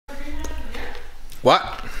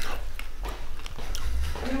What?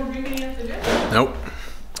 You don't bring any after this? Nope.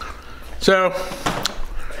 So,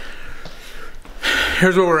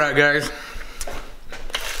 here's where we're at, guys.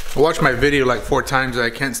 I watched my video like 4 times and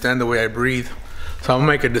I can't stand the way I breathe. So I'm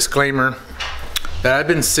gonna make a disclaimer that I've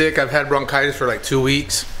been sick. I've had bronchitis for like 2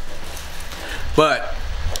 weeks. But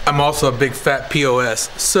I'm also a big fat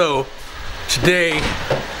POS. So today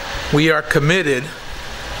we are committed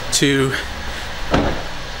to,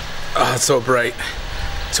 oh, it's so bright,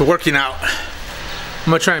 to working out. I'm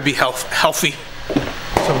gonna try and be healthy.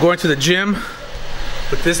 So I'm going to the gym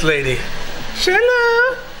with this lady.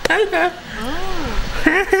 Hello. Hello. Oh.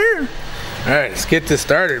 All right, let's get this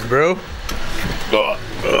started, bro.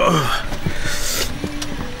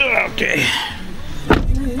 Okay.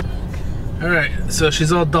 All right, so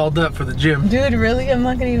she's all dolled up for the gym. Dude, really? I'm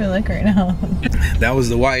not gonna even look right now. That was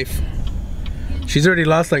the wife. She's already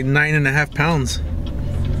lost like 9.5 pounds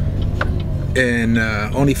in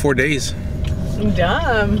only 4 days.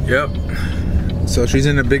 Dumb. Yep. So she's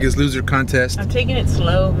in the Biggest Loser contest. I'm taking it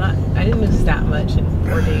slow. I didn't lose that much in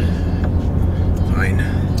 4 days. Fine.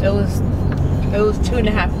 It was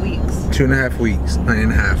 2.5 weeks. 2.5 weeks,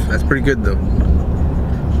 9.5. That's pretty good though.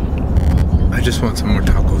 I just want some more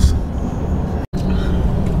tacos.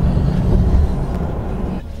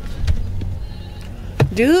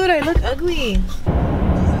 Dude, I look ugly.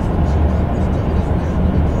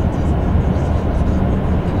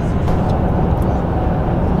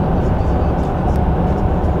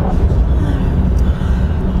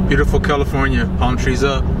 Beautiful California, palm trees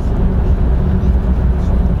up.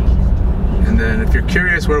 And then if you're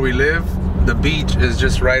curious where we live, the beach is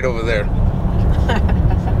just right over there.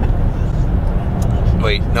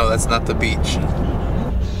 Wait, no, that's not the beach.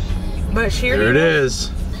 But There it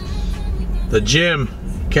is. The gym.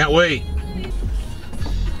 Can't wait.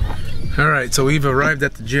 Alright, so we've arrived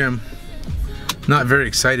at the gym. Not very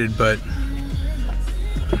excited, but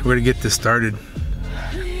we're gonna get this started.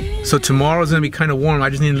 So tomorrow's gonna be kind of warm. I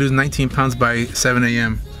just need to lose 19 pounds by 7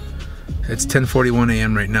 a.m. It's 10:41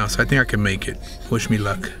 a.m. right now, so I think I can make it. Wish me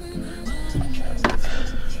luck.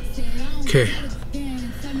 Okay,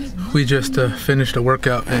 we just finished a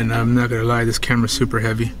workout, and I'm not gonna lie, this camera's super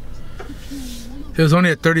heavy. It was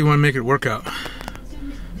only a 31-minute workout,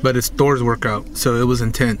 but it's Thor's workout, so it was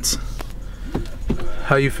intense.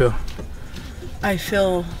 How you feel? I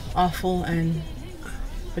feel awful,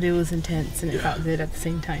 but it was intense and it felt good at the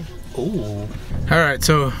same time. Ooh. Alright,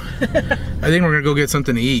 so I think we're gonna go get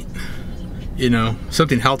something to eat. You know,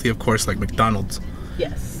 something healthy, of course, like McDonald's.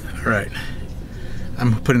 Yes. Alright.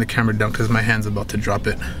 I'm putting the camera down because my hand's about to drop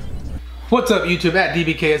it. What's up, YouTube? At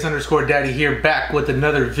DBKS_Daddy here, back with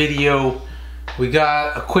another video. We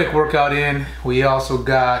got a quick workout in. We also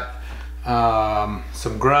got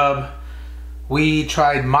some grub. We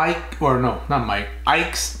tried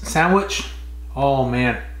Ike's sandwich. Oh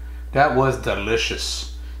man, that was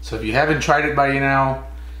delicious. So if you haven't tried it by now,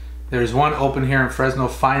 there's one open here in Fresno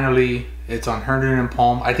finally. It's on Herndon and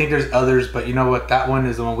Palm. I think there's others, but you know what? That one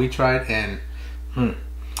is the one we tried, and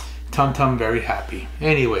Tum very happy.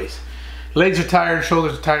 Anyways, legs are tired,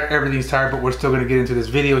 shoulders are tired, everything's tired, but we're still gonna get into this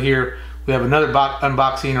video here. We have another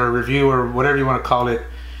unboxing or review or whatever you want to call it.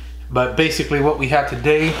 But basically what we have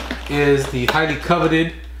today is the highly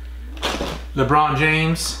coveted LeBron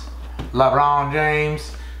James,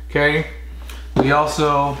 okay? We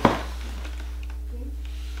also,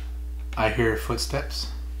 I hear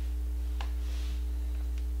footsteps.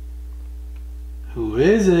 Who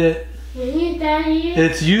is it? Hey, Daddy.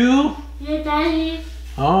 It's you? Hey, Daddy.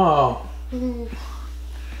 Oh.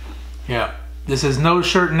 Yeah, this is No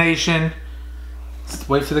Shirt Nation. Let's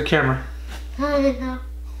wait for the camera.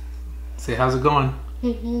 Say, how's it going?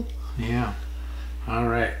 Yeah. All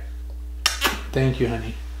right. Thank you,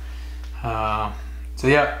 honey. So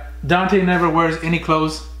yeah, Dante never wears any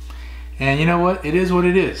clothes, and you know what? It is what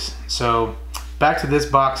it is. So back to this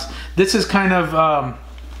box. This is kind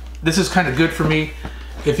of good for me.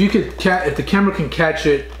 If you could, if the camera can catch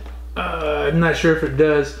it, I'm not sure if it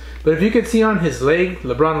does, but if you could see on his leg,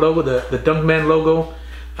 LeBron logo, the Dunkman logo,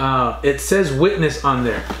 it says witness on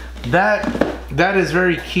there. That is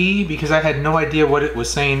very key because I had no idea what it was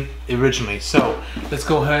saying originally. So let's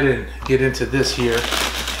go ahead and get into this here.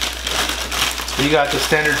 So you got the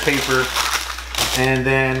standard paper, and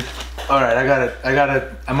then, all right,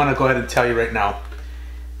 I'm gonna go ahead and tell you right now.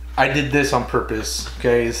 I did this on purpose,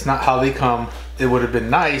 okay? It's not how they come. It would have been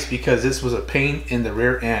nice because this was a pain in the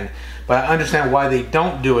rear end, but I understand why they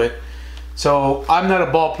don't do it. So I'm not a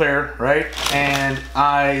ball player, right? And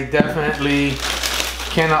I definitely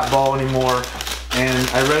cannot ball anymore. And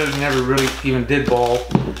I never really even did ball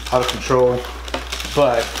out of control.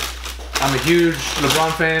 But I'm a huge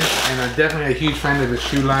LeBron fan, and I'm definitely a huge fan of his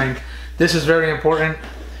shoe line. This is very important.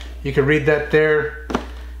 You can read that there.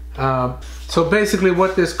 So basically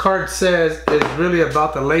what this card says is really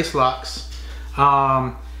about the lace locks.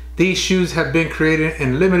 These shoes have been created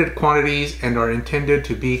in limited quantities and are intended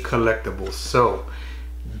to be collectibles. So,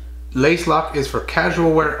 lace lock is for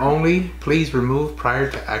casual wear only. Please remove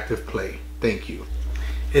prior to active play. Thank you.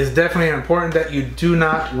 It's definitely important that you do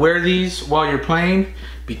not wear these while you're playing,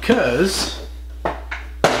 because,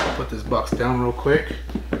 I'll put this box down real quick,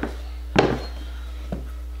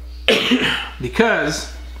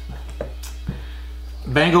 because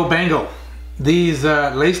bango bango, these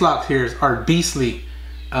lace locks here are beastly.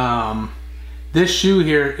 This shoe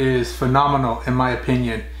here is phenomenal in my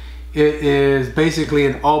opinion. It is basically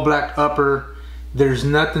an all black upper. There's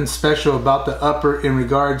nothing special about the upper in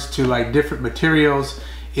regards to like different materials.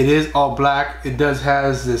 It is all black. It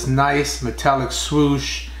has this nice metallic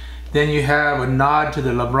swoosh. Then you have a nod to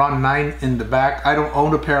the LeBron 9 in the back. I don't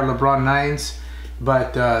own a pair of LeBron 9s,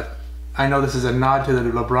 but I know this is a nod to the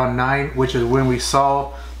LeBron 9, which is when we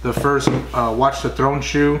saw the first Watch the Throne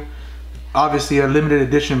shoe. Obviously a limited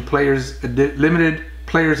players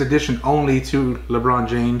edition only to LeBron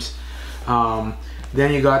James.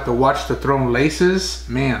 Then you got the Watch the Throne laces.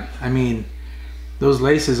 Man, I mean, those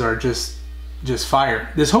laces are just fire.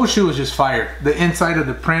 This whole shoe is just fire. The inside of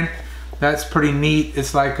the print, that's pretty neat.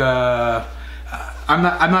 It's like I'm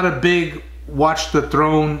not a big Watch the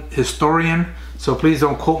Throne historian, so please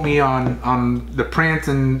don't quote me on the print,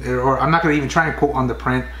 or I'm not gonna even try and quote on the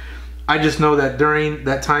print. I just know that during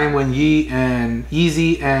that time when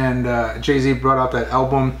Yeezy and Jay-Z brought out that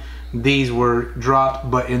album, these were dropped,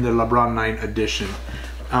 but in the LeBron 9 edition.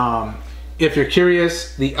 If you're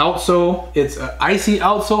curious, the outsole, it's an icy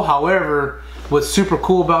outsole. However, what's super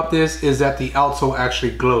cool about this is that the outsole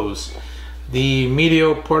actually glows. The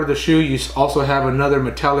medial part of the shoe, you also have another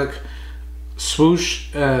metallic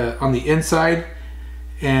swoosh on the inside.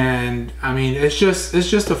 And I mean, it's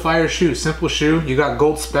just a fire shoe, simple shoe. You got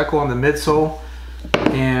gold speckle on the midsole,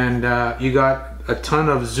 and you got a ton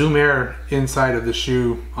of zoom air inside of the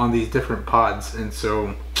shoe on these different pods, and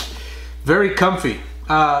so very comfy.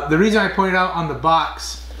 The reason I pointed out on the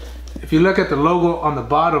box, if you look at the logo on the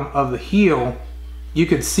bottom of the heel, you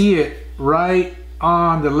can see it right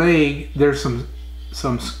on the leg. There's some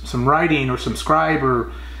writing or some scribe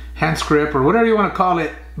or hand script or whatever you want to call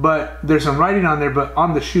it. But there's some writing on there, but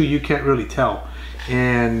on the shoe you can't really tell.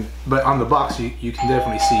 But on the box you can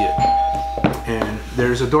definitely see it. And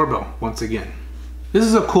there's a doorbell once again. This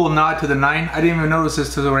is a cool nod to the 9. I didn't even notice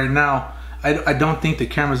this till right now. I don't think the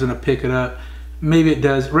camera's gonna pick it up. Maybe it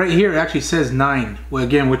does. Right here it actually says 9. Well,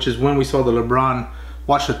 again, which is when we saw the LeBron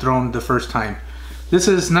Watch the Throne the first time. This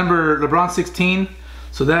is number LeBron 16.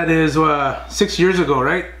 So that is 6 years ago,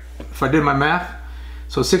 right? If I did my math.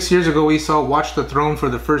 So 6 years ago we saw Watch the Throne for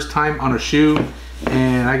the first time on a shoe,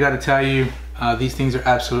 and I gotta tell you, these things are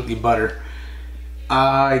absolutely butter.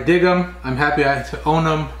 I dig them. I'm happy to own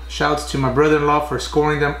them. Shouts to my brother-in-law for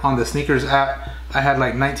scoring them on the sneakers app. I had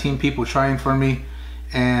like 19 people trying for me,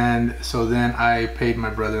 and so then I paid my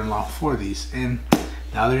brother-in-law for these, and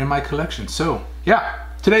now they're in my collection. So yeah,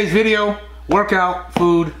 today's video, workout,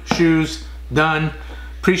 food, shoes, done.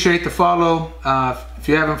 Appreciate the follow. If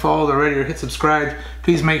you haven't followed already or hit subscribe,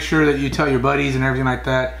 please make sure that you tell your buddies and everything like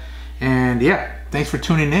that. And yeah, thanks for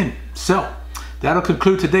tuning in. So that'll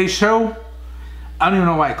conclude today's show. I don't even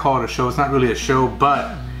know why I call it a show. It's not really a show,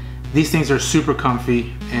 but these things are super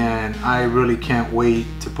comfy, and I really can't wait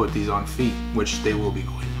to put these on feet, which they will be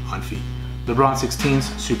going on feet. LeBron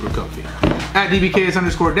 16s, super comfy.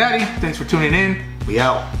 @DBKS_Daddy, thanks for tuning in. We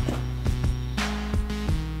out.